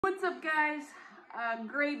What's up, guys? A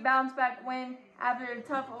great bounce back win after a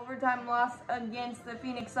tough overtime loss against the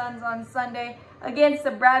Phoenix Suns on Sunday against the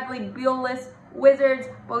Bradley Beal-less Wizards,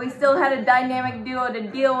 but we still had a dynamic duo to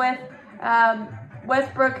deal with.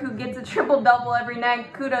 Westbrook, who gets a triple-double every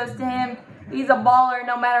night, kudos to him. He's a baller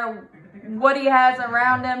no matter what he has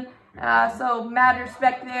around him, so mad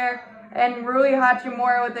respect there. And Rui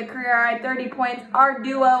Hachimura with a career-high 30 points. Our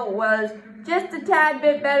duo was just a tad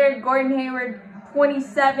bit better. Gordon Hayward,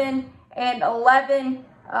 27 and 11.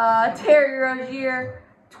 Terry Rozier,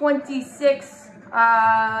 26.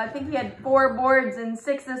 I think he had 4 boards and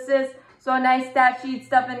 6 assists. So a nice stat sheet.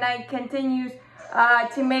 Stephen Knight continues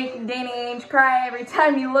to make Danny Ainge cry every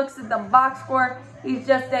time he looks at the box score. He's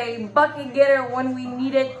just a bucket getter when we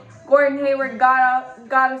need it. Gordon Hayward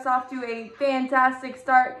got us off to a fantastic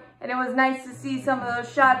start, and it was nice to see some of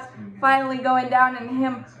those shots finally going down and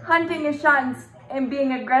him hunting a shot and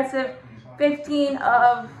being aggressive. 15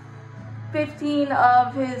 of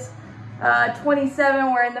his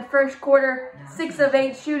 27 were in the first quarter, 6 of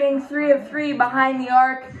 8 shooting, 3 of 3 behind the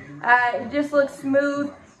arc. It just looks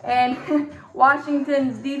smooth, and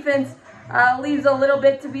Washington's defense leaves a little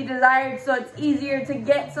bit to be desired, so it's easier to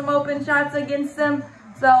get some open shots against them.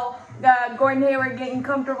 So Gordon Hayward getting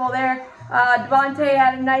comfortable there. Devontae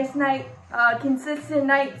had a nice night, consistent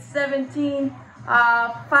night, 17,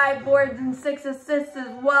 5 boards and 6 assists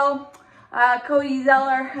as well. Cody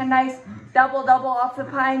Zeller, a nice double-double off the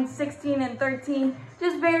pine, 16 and 13.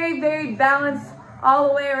 Just very, very balanced all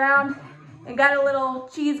the way around. And got a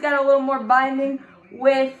little more binding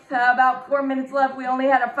with about 4 minutes left. We only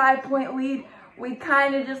had a 5-point lead. We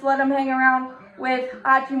kind of just let him hang around with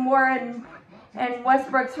Hachimura and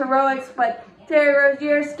Westbrook's heroics. But Terry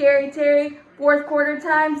Rozier, scary Terry, fourth quarter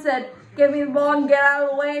time, said, "Give me the ball and get out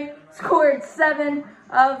of the way." Scored 7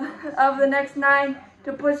 of the next 9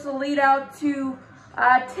 to push the lead out to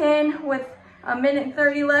 10 with a minute and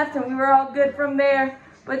 30 left, and we were all good from there.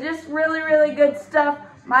 But just really, really good stuff.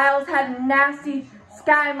 Miles had a nasty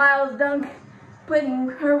Sky Miles dunk, putting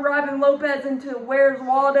Robin Lopez into Where's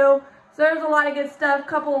Waldo. So there's a lot of good stuff.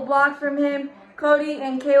 Couple of blocks from him. Cody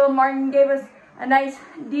and Caleb Martin gave us a nice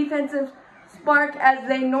defensive spark, as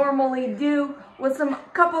they normally do, with some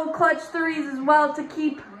couple of clutch threes as well to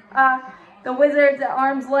keep the Wizards at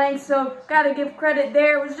arm's length. So gotta give credit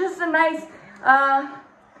there. It was just a nice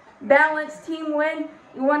balanced team win.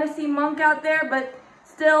 You want to see Monk out there, but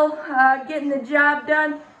still getting the job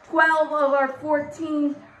done. 12 of our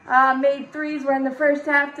 14 made threes were in the first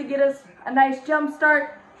half to get us a nice jump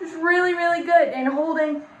start. Just really, really good. And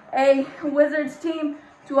holding a Wizards team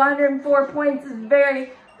to 104 points is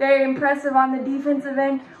very, very impressive on the defensive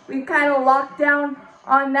end. We've kind of locked down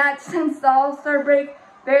on that since the All-Star break.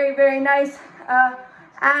 Very, very nice,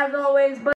 as always.